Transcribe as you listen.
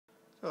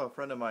So a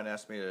friend of mine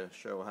asked me to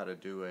show how to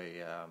do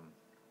a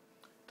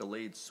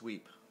delayed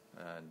sweep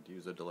and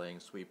use a delaying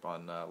sweep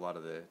on a lot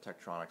of the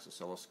Tektronix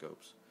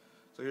oscilloscopes.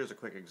 So here's a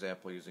quick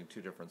example using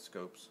two different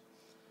scopes.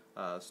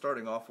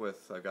 Starting off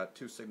with, I've got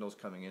two signals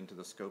coming into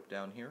the scope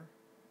down here.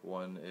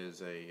 One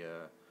is a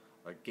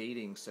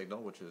gating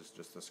signal, which is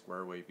just the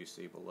square wave you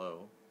see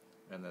below,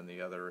 and then the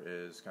other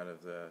is kind of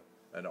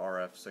an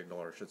RF signal,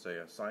 or I should say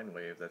a sine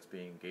wave that's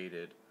being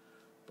gated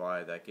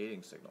by that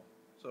gating signal.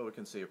 So we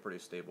can see a pretty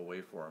stable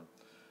waveform.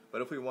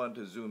 But if we wanted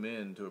to zoom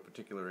in to a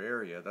particular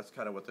area, that's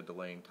kind of what the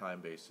delaying time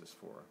base is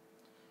for.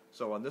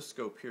 So on this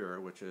scope here,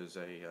 which is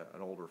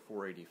an older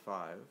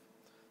 485,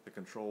 the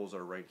controls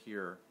are right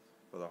here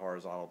for the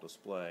horizontal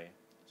display.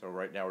 So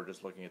right now we're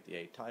just looking at the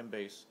A time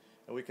base,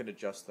 and we can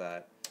adjust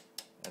that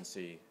and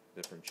see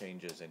different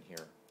changes in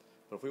here.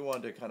 But if we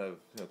wanted to kind of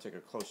take a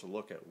closer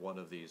look at one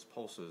of these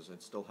pulses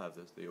and still have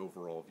the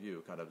overall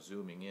view, kind of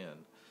zooming in,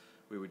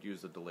 we would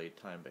use the delayed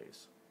time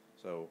base.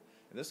 So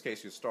in this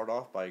case, you start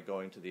off by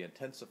going to the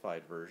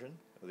intensified version.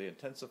 The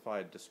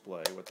intensified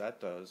display, what that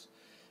does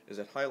is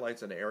it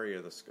highlights an area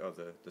of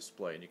the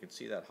display, and you can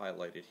see that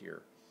highlighted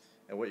here.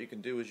 And what you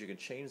can do is you can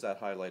change that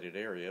highlighted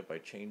area by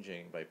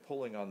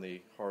pulling on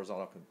the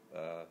horizontal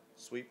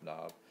sweep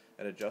knob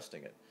and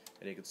adjusting it.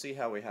 And you can see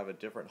how we have a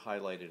different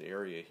highlighted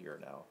area here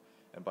now.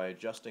 And by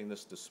adjusting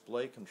this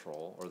display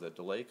control, or the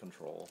delay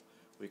control,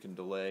 we can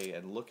delay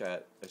and look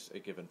at a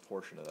given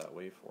portion of that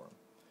waveform.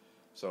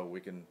 So we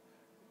can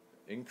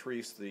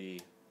increase the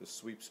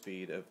sweep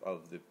speed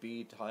of the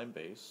B time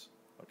base,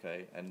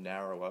 okay, and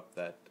narrow up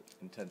that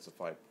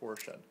intensified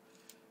portion.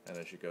 And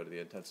as you go to the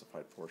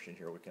intensified portion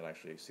here, we can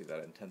actually see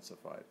that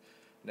intensified.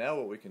 Now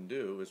what we can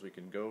do is we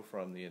can go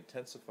from the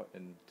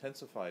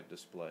intensified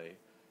display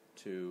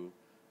to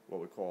what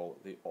we call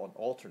an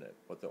alternate.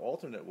 What the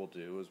alternate will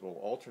do is we'll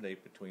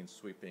alternate between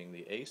sweeping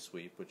the A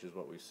sweep, which is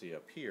what we see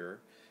up here,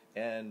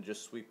 and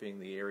just sweeping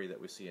the area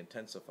that we see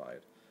intensified.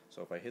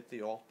 So if I hit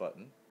the Alt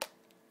button,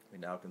 we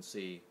now can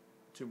see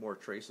two more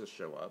traces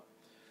show up.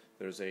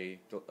 There's a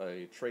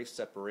trace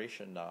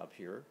separation knob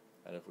here,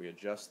 and if we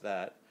adjust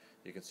that,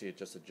 you can see it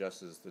just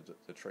adjusts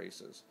the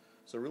traces.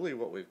 So really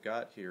what we've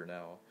got here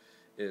now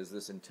is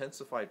this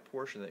intensified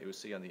portion that you would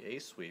see on the A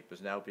sweep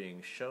is now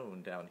being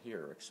shown down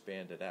here,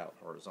 expanded out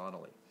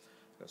horizontally.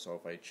 So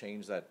if I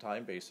change that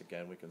time base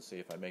again, we can see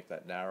if I make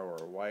that narrower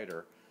or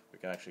wider, we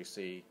can actually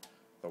see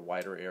the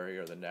wider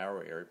area or the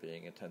narrower area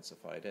being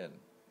intensified in.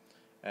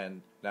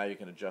 And now you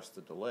can adjust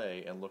the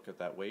delay and look at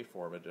that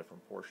waveform at a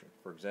different portion.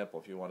 For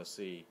example, if you want to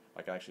see,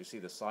 I can actually see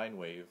the sine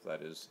wave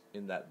that is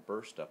in that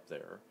burst up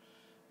there.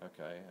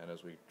 Okay, and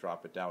as we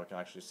drop it down, we can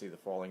actually see the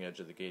falling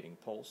edge of the gating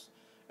pulse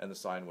and the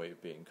sine wave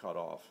being cut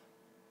off.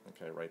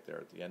 Okay, right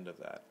there at the end of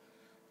that.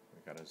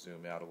 We kind of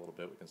zoom out a little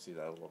bit, we can see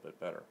that a little bit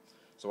better.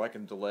 So I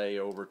can delay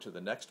over to the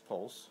next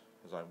pulse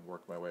as I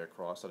work my way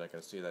across, and I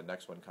can see that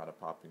next one kind of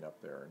popping up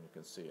there, and you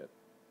can see it.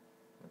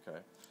 Okay.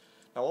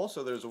 Now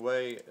also there's a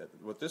way,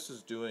 what this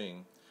is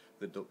doing,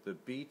 the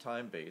B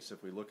time base,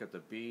 if we look at the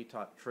B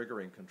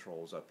triggering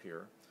controls up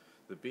here,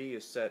 the B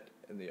is set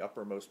in the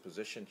uppermost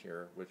position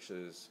here, which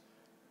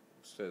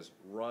says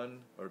run,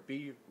 or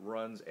B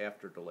runs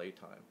after delay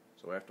time.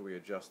 So after we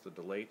adjust the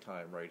delay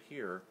time right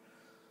here,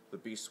 the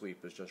B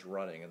sweep is just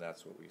running, and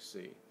that's what we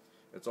see.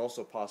 It's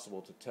also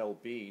possible to tell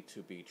B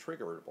to be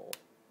triggerable,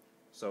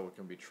 so it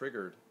can be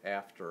triggered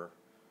after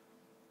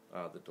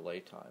the delay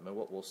time. And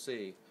what we'll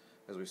see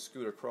as we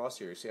scoot across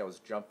here, you see how it's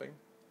jumping?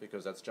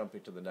 Because that's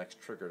jumping to the next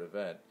triggered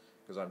event,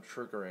 because I'm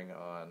triggering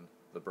on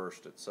the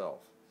burst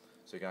itself.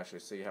 So you can actually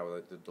see how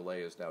the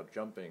delay is now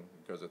jumping,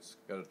 because it's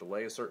going to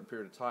delay a certain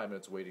period of time and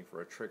it's waiting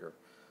for a trigger.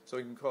 So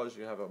it can cause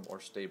you to have a more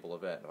stable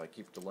event. If I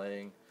keep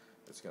delaying,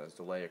 it's going to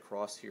delay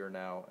across here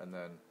now, and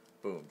then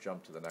boom,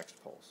 jump to the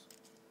next pulse.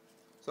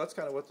 So that's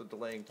kind of what the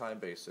delaying time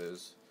base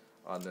is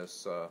on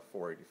this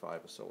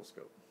 485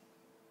 oscilloscope.